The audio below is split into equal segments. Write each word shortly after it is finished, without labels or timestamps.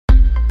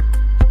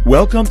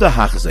Welcome to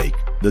Hachzik,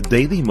 the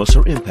Daily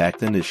Musar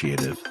Impact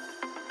Initiative.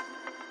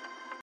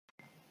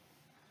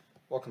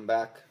 Welcome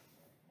back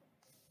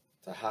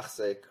to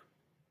Hachzik,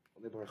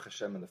 Baruch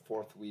Hashem, in the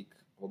fourth week,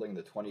 holding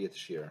the 20th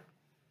shir.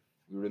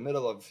 We were in the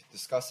middle of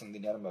discussing the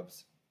Nyanim of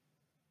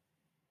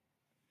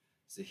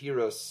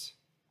Zehiros,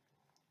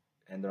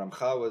 and the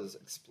Ramcha was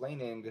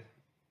explaining,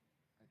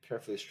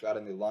 carefully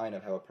straddling the line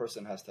of how a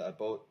person has to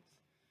both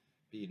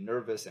be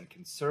nervous and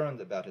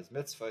concerned about his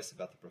mitzvahs,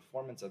 about the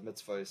performance of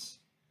mitzvahs.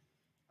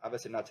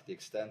 Obviously not to the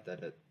extent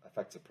that it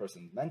affects a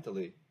person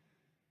mentally,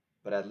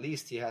 but at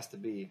least he has to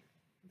be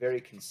very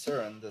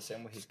concerned, the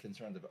same way he's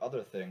concerned of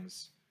other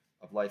things,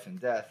 of life and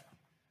death,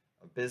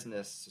 of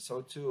business.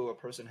 So too, a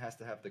person has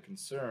to have the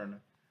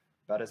concern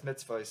about his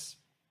mitzvahs,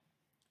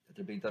 that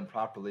they're being done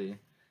properly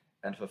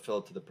and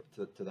fulfilled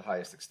to the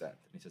highest extent.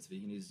 And he says,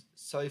 "V'hinis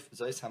soif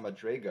zois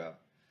hamadrega."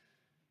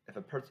 If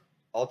a person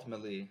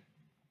ultimately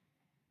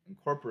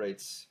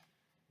incorporates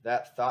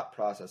that thought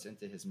process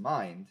into his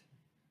mind,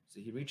 so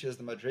he reaches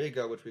the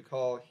madrega, which we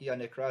call hi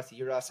anikras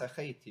yiras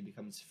hachet. He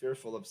becomes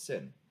fearful of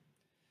sin.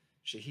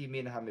 Shehi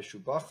min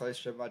hamishubachos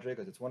shev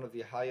madregas. It's one of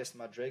the highest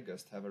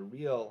madregas. To have a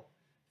real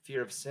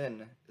fear of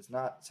sin is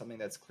not something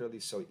that's clearly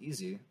so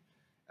easy,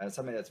 and it's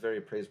something that's very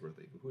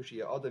praiseworthy.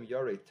 V'hushi adam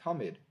yarei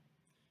tamid.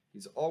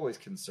 He's always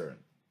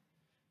concerned.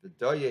 The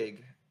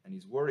doyeg, and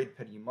he's worried.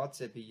 Pen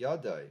yimatze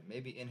biyadai.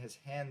 Maybe in his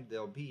hand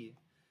there'll be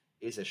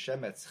is a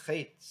shemetz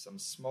chet, some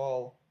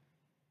small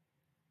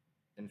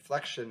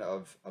inflection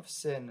of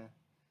sin,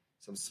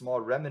 some small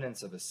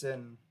remnants of a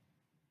sin,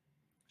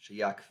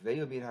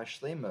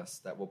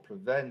 that will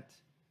prevent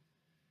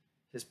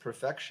his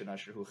perfection,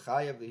 that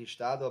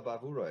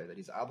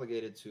he's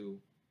obligated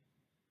to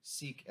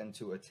seek and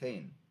to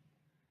attain.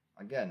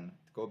 Again,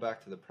 to go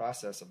back to the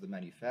process of the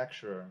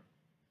manufacturer,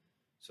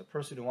 so a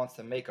person who wants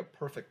to make a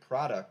perfect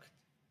product,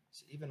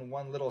 so even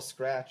one little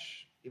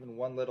scratch, even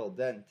one little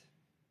dent,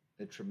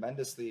 it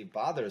tremendously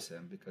bothers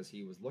him because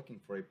he was looking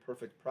for a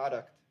perfect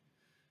product.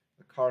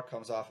 The car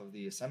comes off of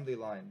the assembly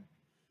line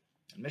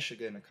in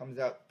Michigan, it comes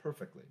out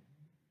perfectly.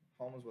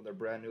 Homes, when they're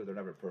brand new, they're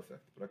never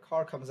perfect. But a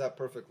car comes out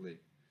perfectly.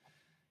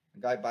 A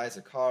guy buys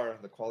a car,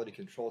 the quality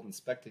control,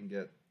 inspecting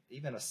it,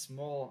 even a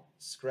small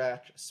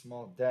scratch, a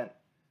small dent,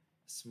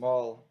 a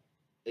small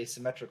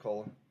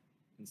asymmetrical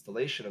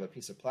installation of a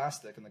piece of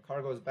plastic, and the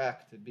car goes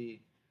back to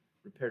be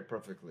repaired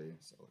perfectly.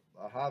 So,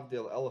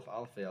 lahavdil elef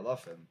alfei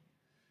alafim,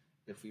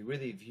 if we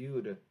really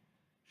viewed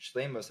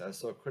shleimus as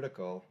so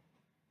critical,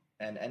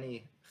 and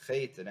any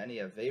chet and any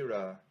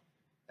aveira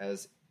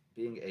as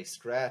being a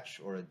scratch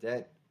or a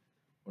dent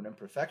or an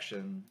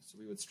imperfection, so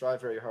we would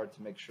strive very hard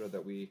to make sure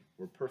that we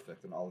were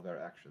perfect in all of our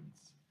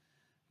actions.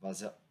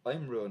 As an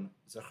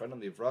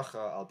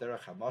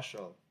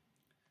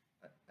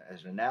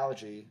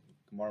analogy,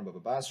 Gemara Baba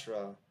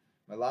Basra,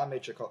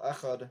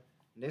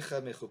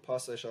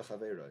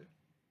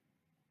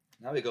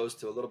 now he goes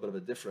to a little bit of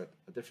a different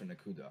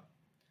nakuda.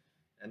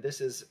 And this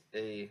is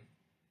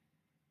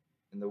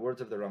in the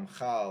words of the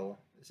Ramchal,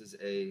 this is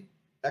a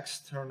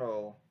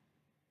external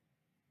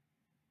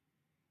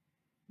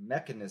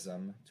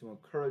mechanism to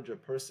encourage a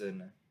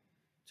person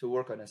to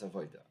work on his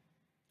avodah.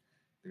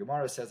 The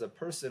Gemara says a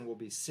person will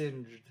be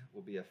singed,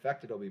 will be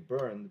affected, will be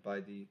burned by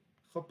the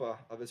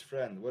chuppah of his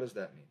friend. What does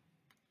that mean?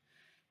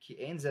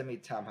 Ki ein ze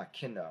mitam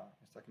hakina.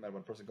 It's talking about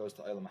when a person goes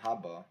to Olam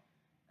Haba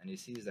and he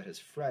sees that his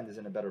friend is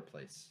in a better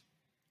place.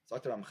 It's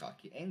like the Ramchal.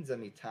 Ki ein ze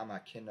mitam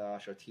hakina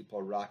asher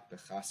tipol rak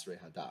bechasrei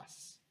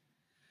hadas.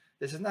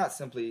 This is not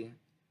simply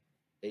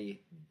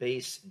a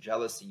base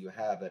jealousy you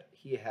have that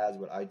he has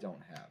what I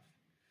don't have.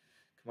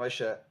 When I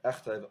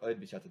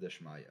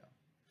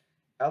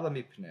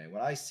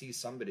see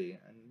somebody,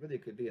 and really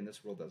it could be in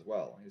this world as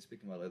well, he's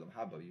speaking about Olam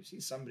Haba, you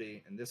see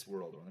somebody in this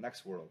world or in the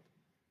next world,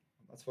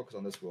 let's focus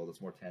on this world,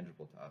 it's more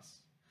tangible to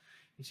us.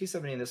 You see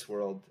somebody in this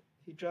world,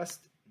 he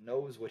just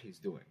knows what he's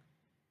doing.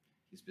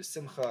 He's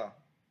besimcha,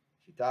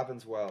 he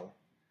davens well,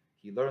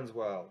 he learns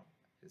well,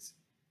 his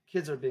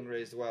kids are being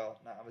raised well.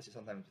 Now, obviously,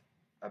 sometimes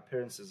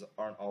appearances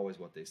aren't always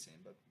what they seem,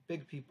 but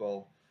big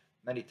people,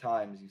 many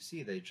times you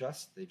see they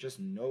just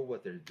know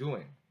what they're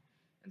doing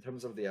in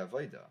terms of the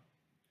avodah.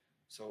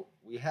 So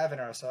we have in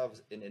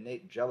ourselves an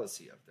innate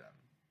jealousy of them,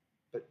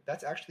 but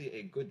that's actually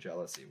a good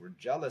jealousy. We're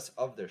jealous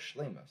of their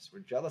shleimus.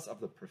 We're jealous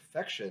of the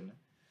perfection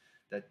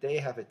that they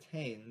have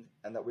attained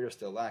and that we are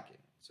still lacking.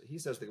 So he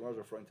says the Gemara is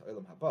referring to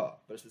Olam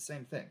Haba, but it's the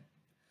same thing.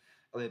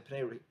 The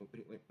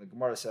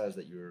Gemara says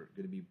that you're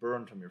going to be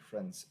burned from your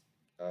friend's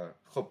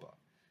chuppah.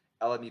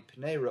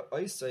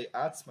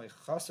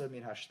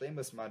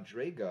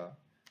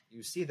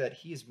 You see that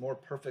he is more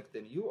perfect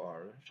than you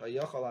are.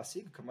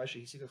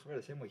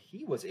 The same way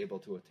he was able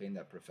to attain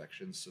that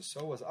perfection,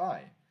 so was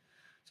I.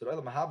 So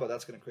the Mahaba,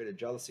 that's going to create a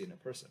jealousy in a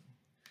person.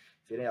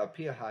 So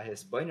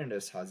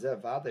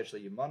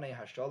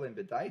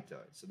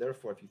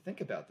therefore, if you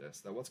think about this,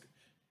 that what's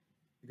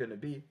going to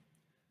be,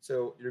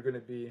 so you're going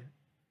to be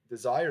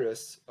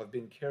desirous of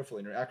being careful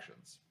in your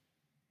actions.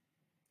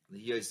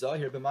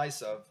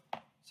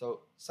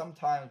 So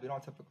sometimes we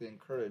don't typically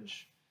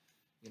encourage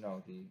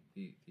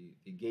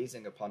the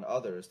gazing upon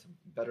others to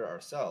better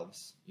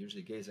ourselves.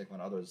 Usually gazing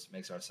upon others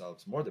makes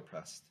ourselves more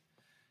depressed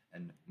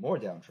and more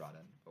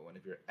downtrodden. But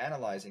if you're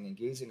analyzing and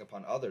gazing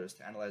upon others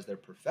to analyze their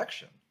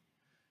perfection,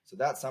 so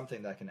that's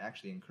something that can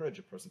actually encourage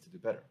a person to do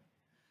better.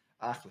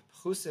 And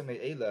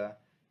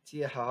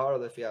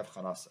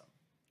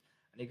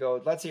you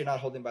go, let's say you're not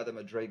holding by the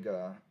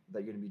madrega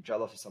that you're going to be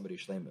jealous of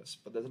somebody's shleimus,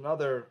 but there's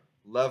another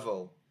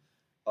level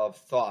of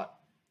thought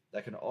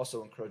that can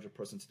also encourage a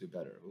person to do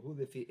better.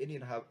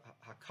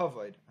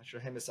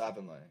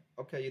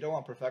 Okay, you don't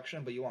want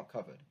perfection, but you want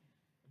kavod.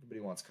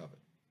 Everybody wants kavod.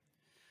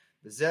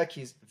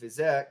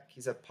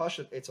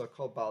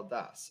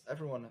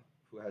 Everyone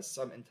who has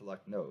some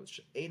intellect knows.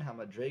 You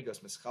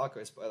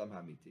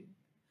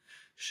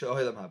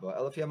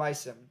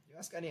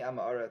ask any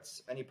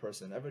Amaretz, any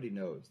person, everybody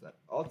knows that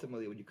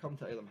ultimately when you come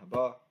to Eilam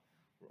Haba,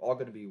 we're all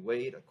going to be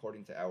weighed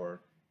according to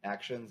our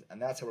actions,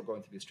 and that's how we're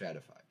going to be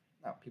stratified.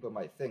 Now, people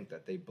might think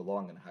that they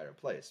belong in a higher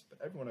place, but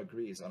everyone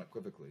agrees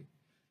unequivocally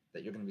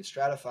that you're going to be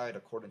stratified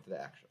according to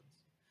the actions.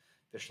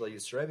 The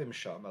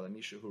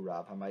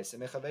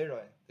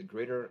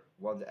greater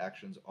one's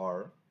actions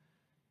are,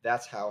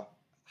 that's how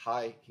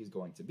high he's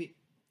going to be.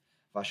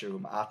 The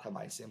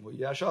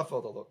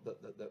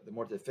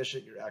more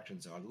deficient your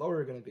actions are, the lower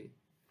you're going to be.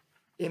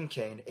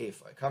 Imkain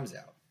Eifa comes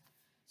out.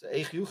 So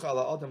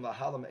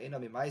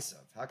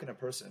how can a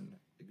person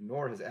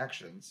ignore his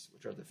actions,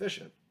 which are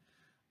deficient,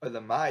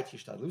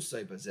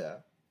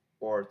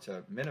 or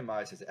to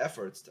minimize his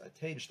efforts to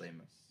attain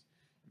shleimus?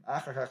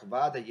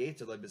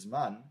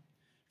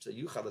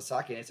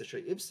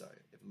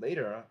 If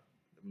later,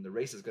 when the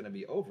race is going to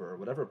be over,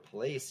 whatever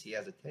place he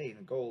has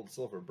attained, gold,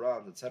 silver,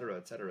 bronze, etc.,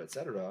 etc.,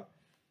 etc.,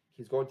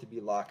 he's going to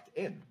be locked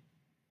in.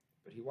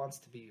 But he wants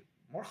to be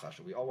more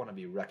chashuv. We all want to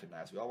be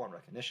recognized. We all want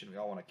recognition. We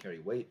all want to carry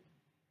weight.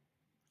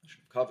 We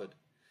should have covered.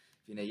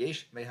 Okay,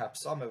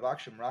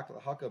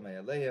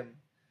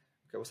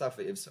 what's that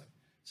for Ibsa?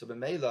 So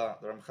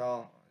B'meila, the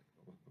Ramchal,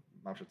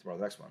 tomorrow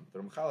the next one, the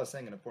Ramchal is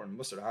saying an important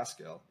Musar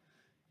Haskel,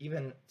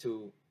 even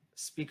to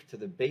speak to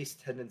the base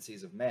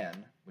tendencies of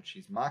man, which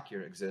he's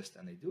makir exist,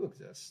 and they do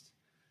exist,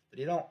 that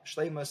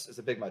shleimus is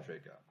a big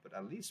madrega, but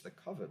at least the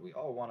kavod, we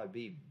all want to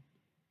be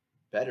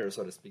better,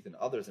 so to speak, than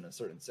others in a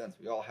certain sense.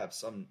 We all have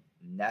some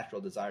natural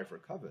desire for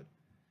kavod.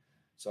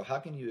 So how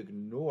can you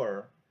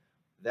ignore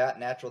that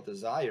natural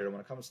desire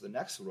when it comes to the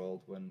next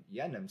world, when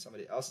yenim,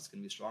 somebody else is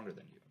going to be stronger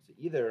than you? So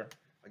either,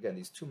 again,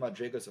 these two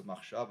madregas of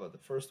machshava, the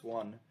first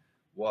one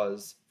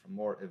was from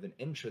more of an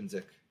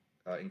intrinsic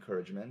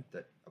encouragement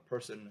that a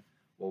person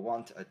will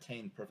want to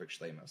attain perfect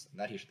shleimus, and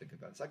that he should think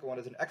about. The second one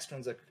is an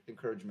extrinsic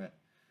encouragement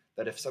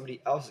that if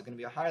somebody else is going to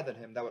be higher than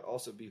him, that would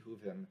also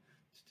behoove him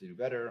to do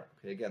better.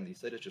 Okay, again,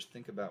 these ladies just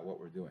think about what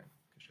we're doing.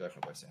 Have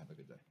a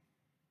good day.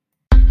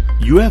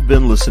 You have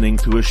been listening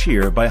to a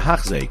shir by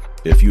Hachzeik.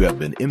 If you have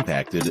been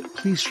impacted,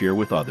 please share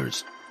with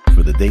others.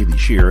 For the daily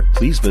shir,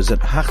 please visit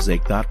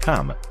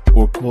Hachzeik.com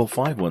or call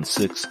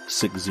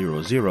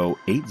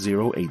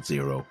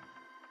 516-600-8080.